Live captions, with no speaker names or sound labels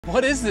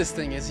What is this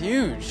thing? It's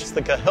huge. It's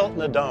like a hilt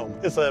in a dome.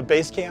 It's a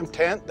base camp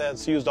tent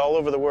that's used all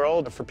over the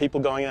world for people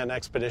going on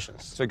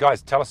expeditions. So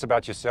guys, tell us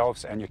about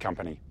yourselves and your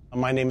company.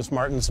 My name is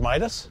Martin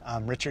Zmidas.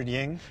 I'm Richard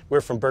Ying. We're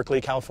from Berkeley,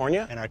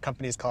 California. And our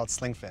company is called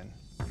Slingfin.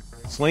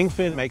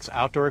 Slingfin makes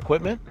outdoor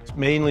equipment. It's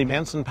mainly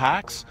tents and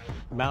packs.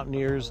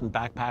 Mountaineers and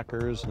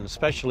backpackers, and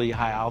especially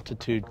high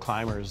altitude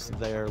climbers,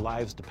 their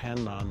lives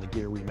depend on the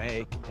gear we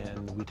make,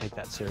 and we take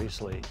that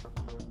seriously.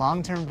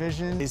 Long-term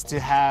vision is to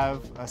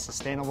have a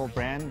sustainable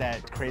brand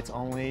that creates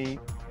only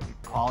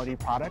quality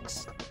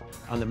products.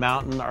 On the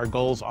mountain, our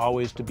goal is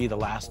always to be the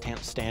last tent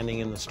standing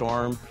in the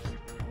storm.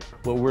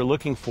 What we're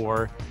looking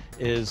for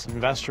is an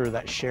investor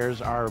that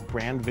shares our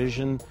brand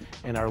vision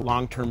and our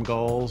long-term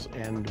goals,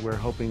 and we're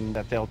hoping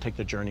that they'll take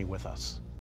the journey with us.